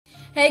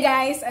Hey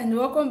guys, and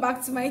welcome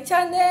back to my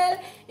channel.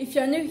 If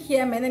you're new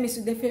here, my name is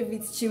Udeh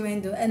with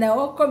Chinwendu, and I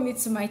welcome you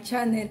to my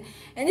channel.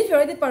 And if you're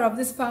already part of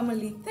this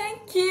family,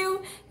 thank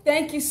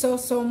you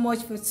so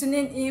much for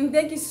tuning in.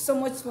 Thank you so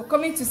much for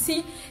coming to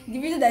see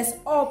the video that is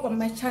up on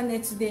my channel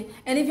today.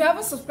 And if you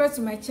haven't subscribed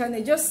to my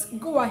channel, just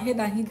go ahead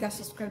and hit that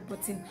subscribe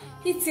button.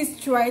 Hit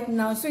it right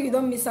now so you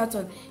don't miss out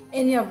on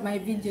any of my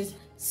videos.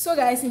 So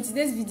guys, in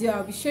today's video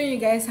I'll be showing you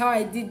guys how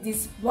I did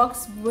this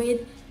box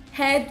braid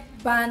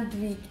headband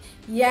wig.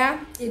 Yeah,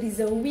 it is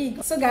a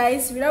wig. So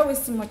guys, without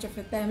wasting much of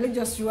your time, let's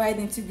just ride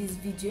into this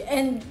video.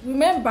 And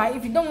remember,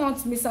 if you don't want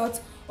to miss out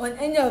on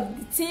any of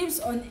the tips,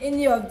 on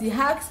any of the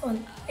hacks,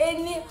 on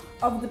any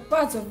of the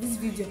parts of this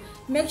video,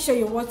 make sure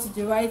you watch to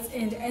the right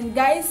end. And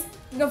guys,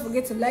 don't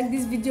forget to like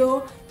this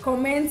video,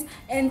 comment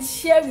and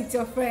share with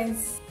your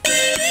friends.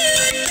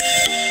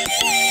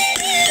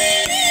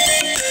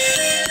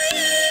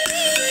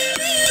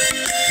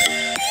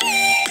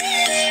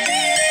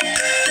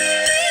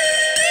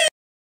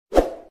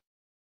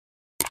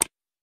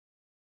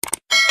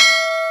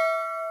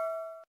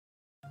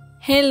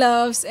 Hey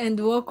loves, and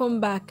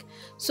welcome back.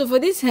 So for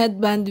this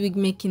headband wig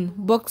making,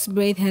 box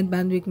braid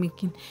headband wig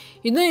making,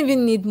 you don't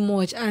even need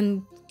much,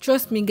 and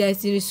trust me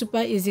guys, it is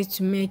super easy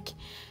to make.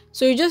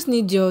 So you just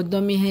need your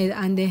dummy head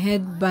and the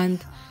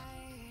headband.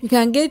 You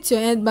can get your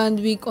headband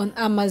wig on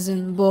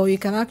Amazon, but you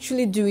can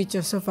actually do it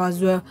yourself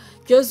as well.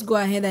 Just go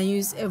ahead and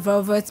use a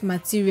velvet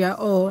material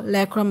or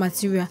lycra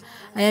material.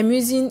 I am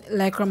using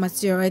lycra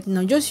material right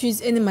now. Just use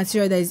any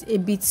material that is a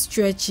bit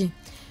stretchy.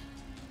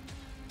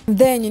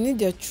 Then you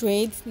need your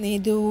thread,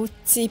 needle,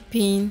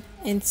 T-pin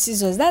and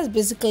scissors. That's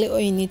basically all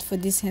you need for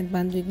this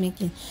headband wig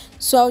making.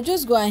 So I'll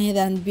just go ahead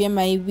and wear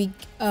my wig,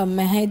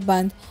 my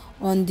headband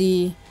on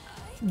the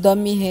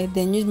dummy head,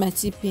 then use my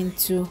T-pin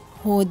to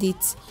hold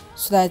it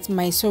so that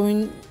my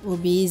sewing will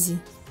be easy.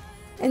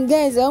 And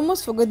guys, I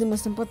almost forgot the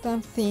most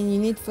important thing you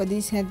need for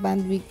this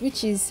headband wig,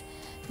 which is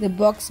the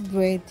box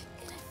braid.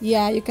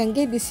 Yeah, you can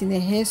get this in a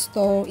hair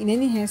store, in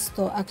any hair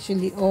store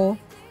actually, or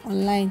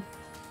online.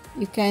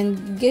 You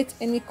can get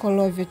any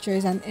color of your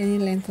choice and any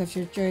length of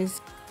your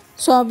choice.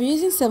 So I'll be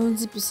using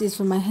 70 pieces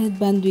for my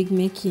headband wig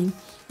making.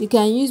 You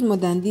can use more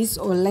than this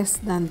or less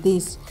than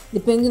this,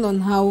 depending on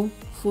how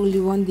full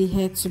you want the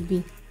hair to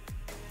be.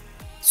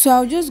 So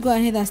I'll just go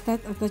ahead and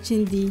start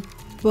attaching the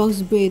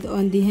box braid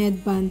on the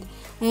headband.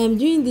 I am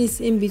doing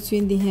this in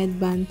between the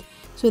headband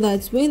so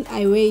that when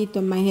I wear it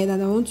on my head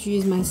and I want to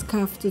use my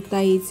scarf to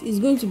tie it, it's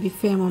going to be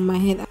firm on my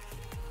head.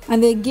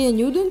 And again,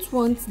 you don't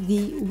want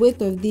the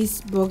weight of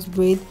this box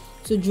braid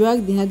to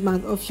drag the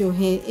headband off your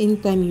hair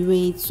anytime you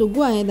wear it. So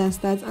go ahead and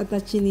start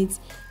attaching it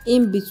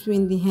in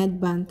between the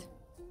headband.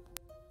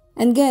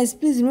 And guys,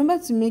 please remember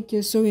to make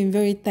your sewing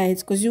very tight,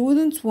 because you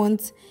wouldn't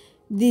want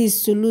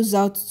this to lose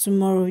out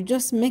tomorrow.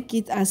 Just make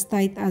it as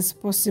tight as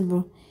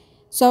possible.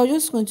 So I'll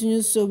just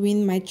continue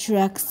sewing my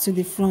tracks to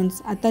the front,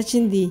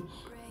 attaching the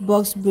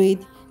box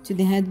braid to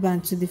the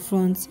headband to the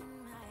front.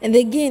 And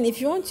again,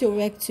 if you want your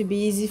work to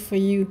be easy for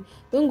you,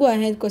 don't go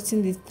ahead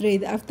cutting the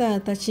thread after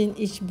attaching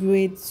each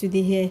braid to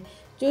the hair.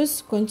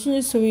 Just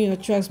continue sewing your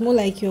tracks, more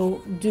like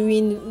you're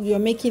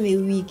making a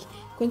wig.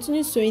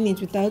 Continue sewing it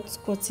without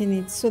cutting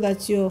it so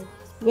that your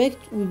work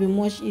will be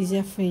much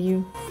easier for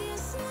you.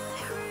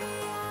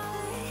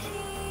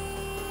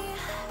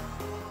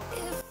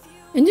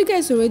 And you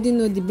guys already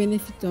know the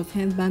benefit of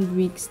headband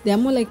wigs. They are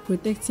more like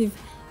protective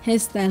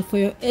hairstyle for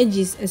your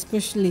edges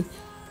especially,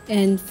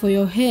 and for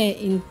your hair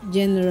in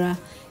general.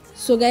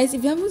 So guys,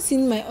 if you haven't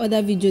seen my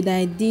other video that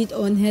I did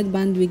on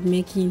headband wig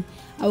making,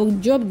 I will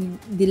drop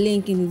the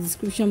link in the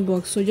description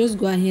box. So just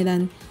go ahead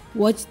and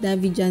watch that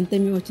video and tell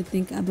me what you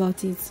think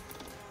about it.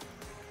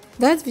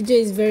 That video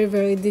is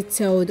very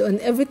detailed on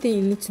everything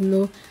you need to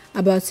know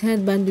about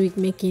headband wig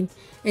making.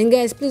 And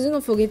guys, please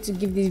don't forget to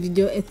give this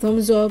video a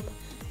thumbs up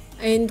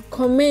and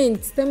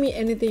comment, tell me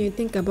anything you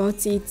think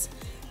about it,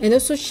 and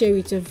also share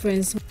with your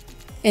friends.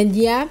 And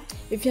yeah,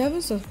 if you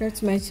haven't subscribed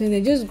to my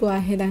channel, just go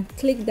ahead and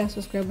click that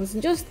subscribe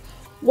button. Just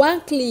one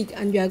click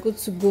and you are good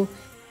to go.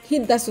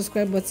 Hit that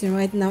subscribe button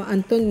right now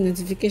and turn the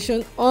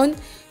notification on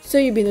so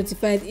you'll be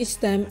notified each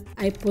time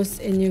I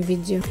post a new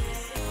video.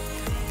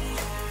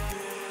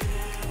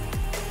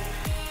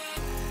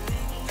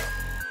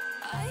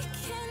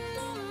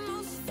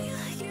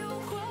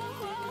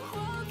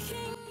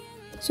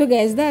 So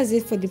guys, that's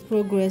it for the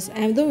progress. I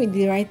am done with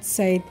the right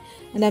side,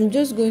 and I'm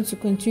just going to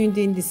continue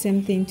doing the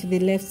same thing to the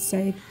left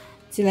side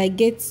till I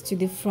get to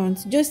the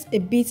front, just a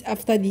bit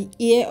after the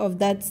ear of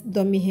that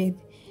dummy head.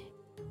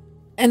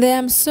 And I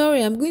am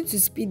sorry, I'm going to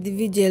speed the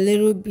video a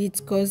little bit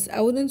because I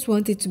wouldn't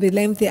want it to be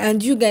lengthy,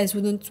 and you guys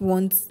wouldn't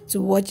want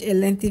to watch a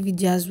lengthy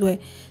video as well.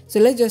 So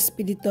let's just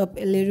speed it up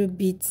a little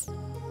bit.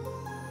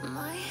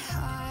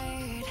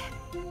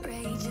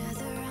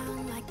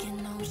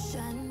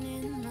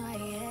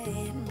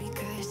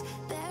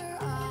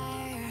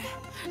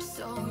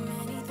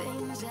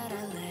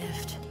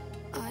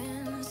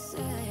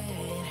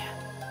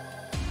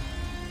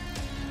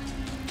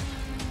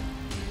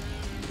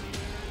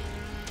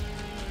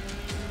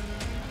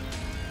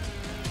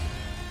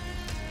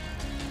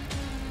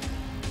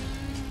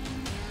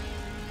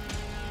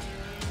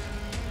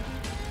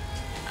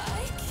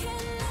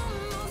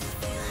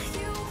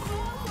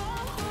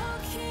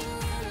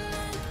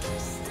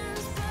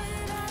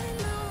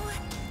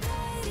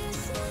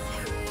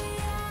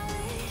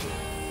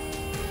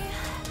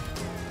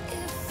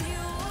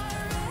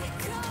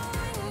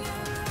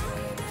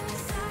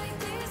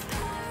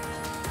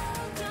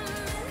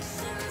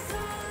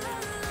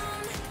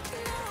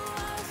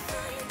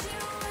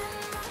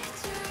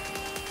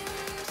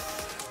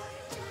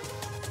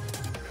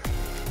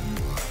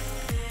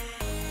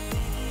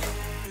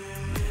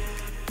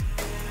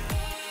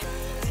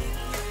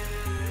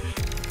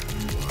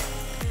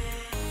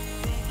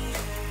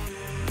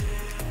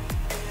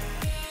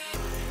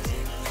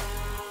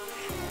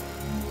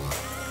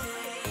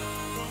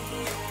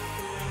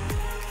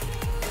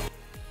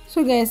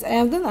 So guys, I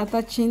am done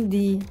attaching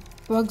the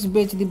box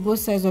braid to the both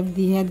sides of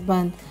the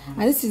headband,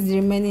 and this is the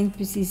remaining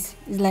pieces.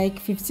 It's like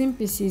 15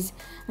 pieces,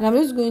 and I'm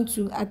just going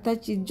to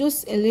attach it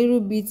just a little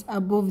bit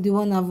above the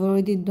one I've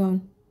already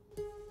done.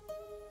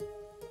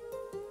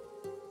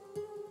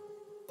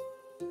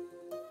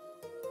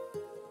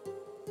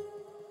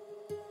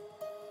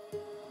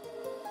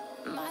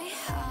 My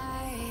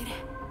heart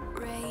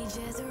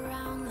rages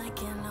around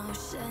like an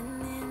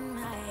ocean in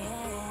my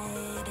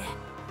head.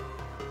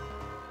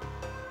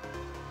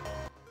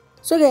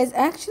 So guys,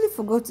 I actually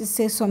forgot to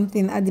say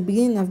something at the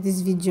beginning of this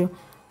video,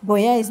 but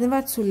yeah, it's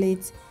never too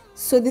late.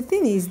 So the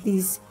thing is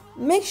this: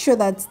 make sure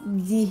that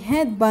the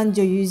headband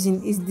you're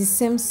using is the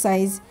same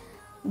size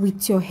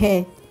with your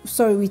hair,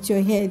 with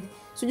your head.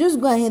 So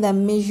just go ahead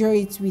and measure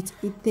it with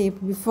a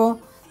tape before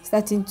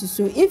starting to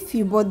sew. If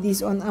you bought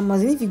this on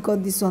Amazon, if you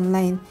got this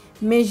online,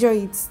 measure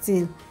it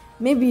still.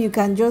 Maybe you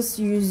can just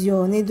use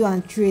your needle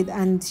and thread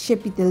and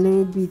shape it a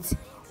little bit,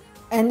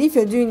 and if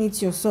you're doing it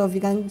yourself,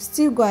 you can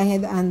still go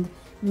ahead and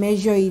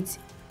measure it.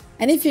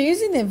 And if you're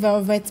using a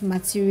velvet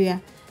material,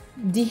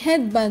 the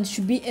headband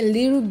should be a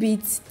little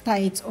bit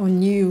tight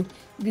on you,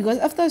 because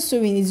after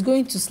sewing it's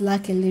going to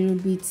slack a little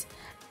bit.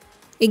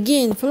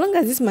 Again, for long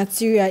as this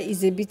material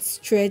is a bit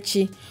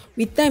stretchy,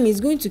 with time it's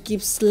going to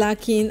keep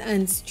slacking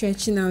and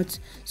stretching out.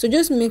 So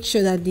just make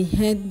sure that the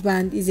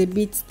headband is a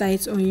bit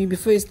tight on you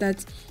before you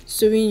start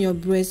sewing your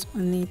braids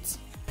on it.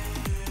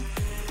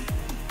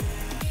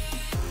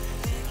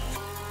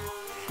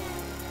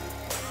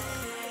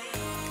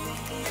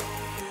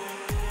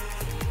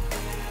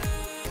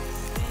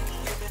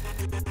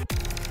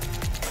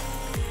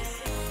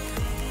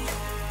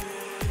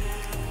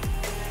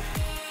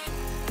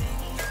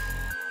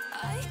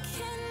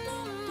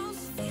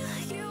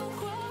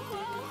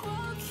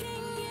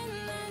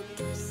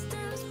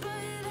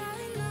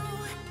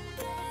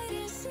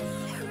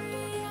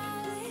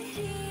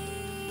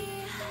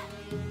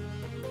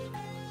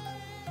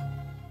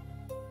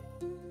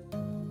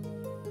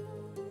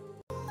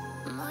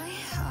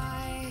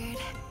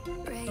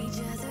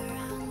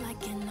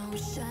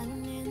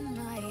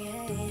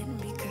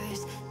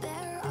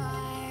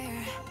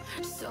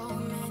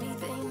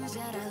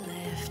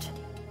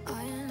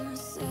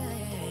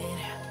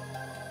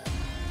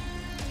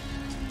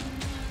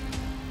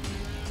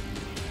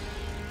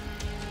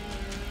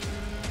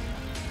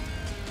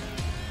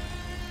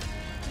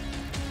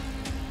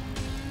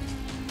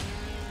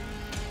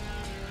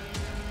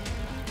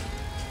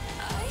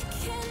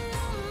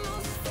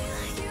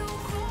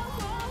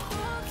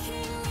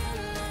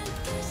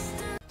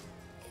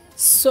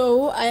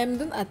 So I am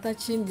done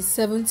attaching the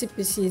 70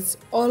 pieces,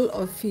 all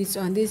of it,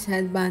 on this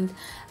headband,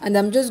 and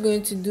I'm just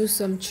going to do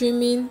some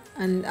trimming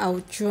and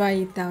I'll try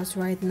it out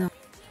right now.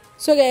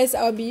 So guys,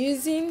 I'll be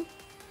using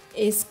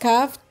a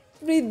scarf,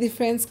 3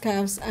 different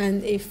scarves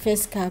and a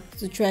face cap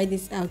to try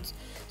this out.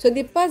 So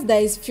the part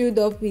that is filled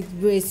up with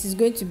braids is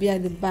going to be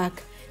at the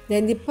back,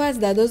 then the part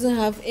that doesn't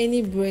have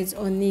any braids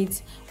on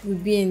it will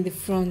be in the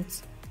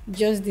front,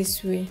 just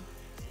this way.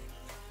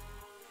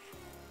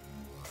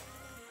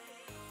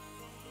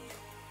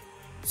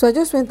 So I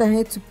just went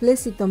ahead to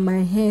place it on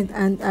my head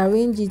and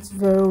arrange it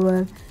very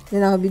well.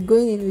 Then I'll be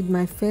going in with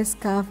my face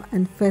scarf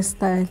and face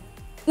style.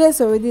 You guys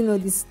already know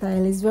this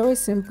style. It's very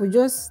simple.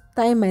 Just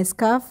tie my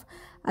scarf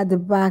at the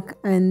back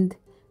and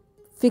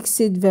fix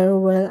it very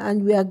well,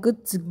 and we are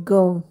good to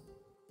go.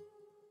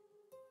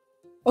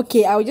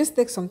 Okay, I'll just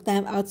take some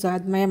time out to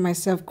admire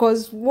myself,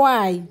 because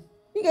why?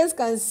 You guys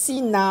can see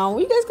now.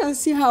 You guys can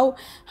see how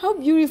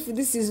beautiful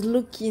this is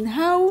looking.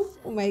 How,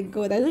 oh my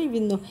god, I don't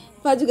even know.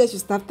 In fact, you guys should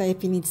start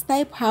typing it.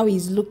 Type how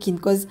it's looking,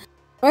 because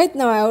right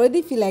now I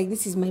already feel like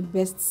this is my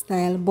best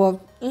style.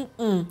 But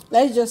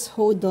let's just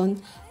hold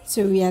on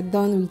till we are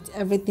done with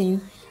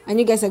everything, and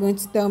you guys are going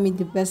to tell me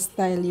the best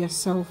style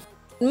yourself.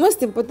 And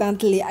most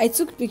importantly, I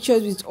took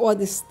pictures with all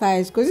the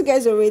styles, because you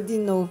guys already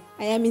know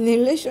I am in a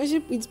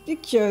relationship with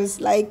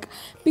pictures, like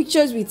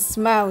pictures with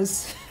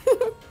smiles.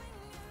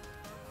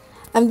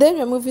 And then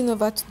we're moving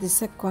over to the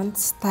second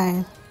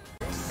style.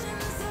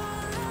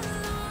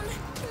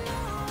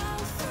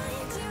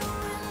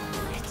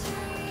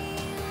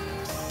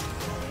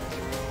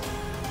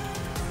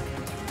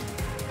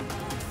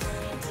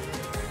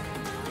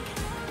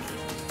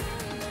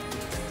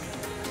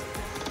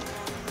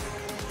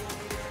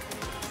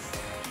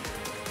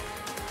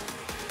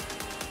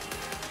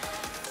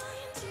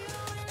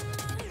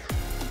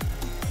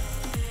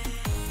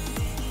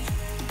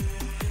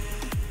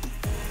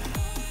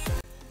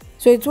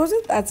 So it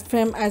wasn't as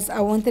firm as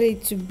I wanted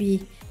it to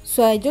be,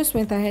 so I just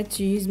went ahead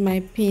to use my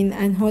pin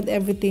and hold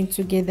everything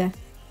together.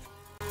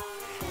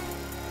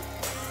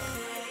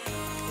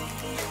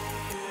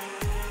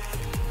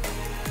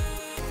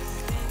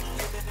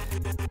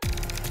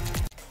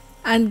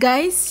 And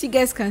guys, you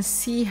guys can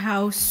see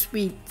how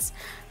sweet,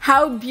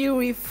 how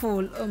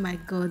beautiful. Oh my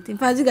god, in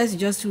fact, you guys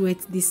just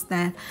wait this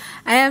style.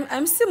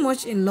 I'm still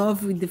much in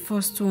love with the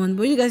first one,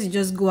 but you guys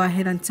just go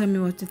ahead and tell me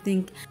what to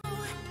think.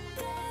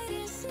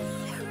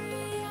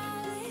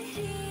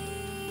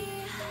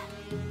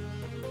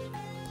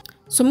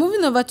 So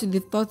moving over to the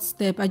third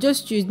step, I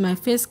just used my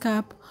face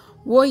cap,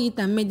 wore it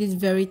and made it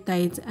very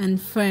tight and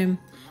firm.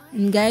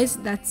 And guys,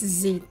 that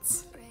is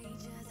it.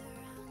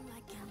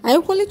 I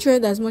equally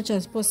tried as much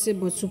as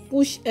possible to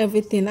push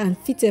everything and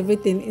fit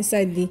everything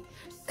inside the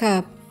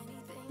cap,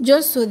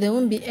 just so there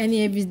won't be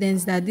any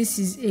evidence that this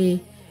is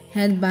a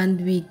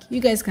headband wig.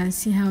 You guys can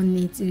see how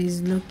neat it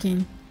is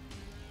looking.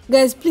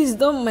 Guys, please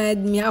don't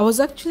mind me. I was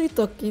actually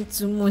talking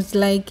too much.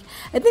 Like,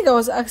 I think I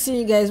was asking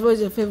you guys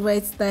what's your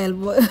favorite style,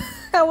 but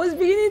I was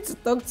beginning to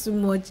talk too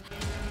much.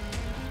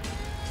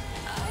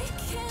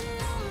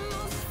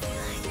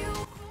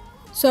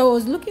 So I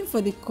was looking for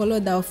the color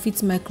that will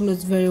fit my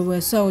clothes very well,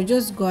 so I will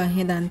just go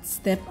ahead and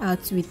step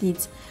out with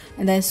it.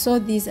 And I saw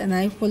this and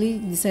I fully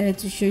decided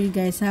to show you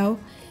guys how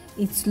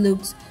it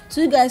looks.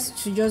 So you guys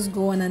should just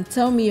go on and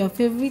tell me your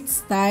favorite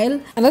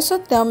style, and also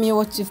tell me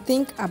what you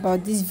think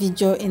about this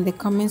video in the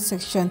comment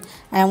section.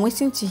 I am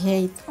waiting to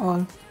hear it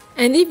all.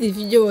 And if the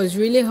video was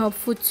really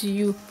helpful to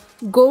you,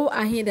 go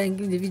ahead and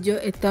give the video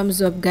a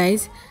thumbs up,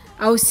 guys.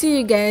 I will see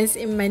you guys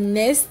in my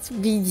next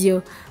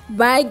video.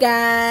 Bye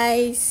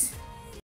guys.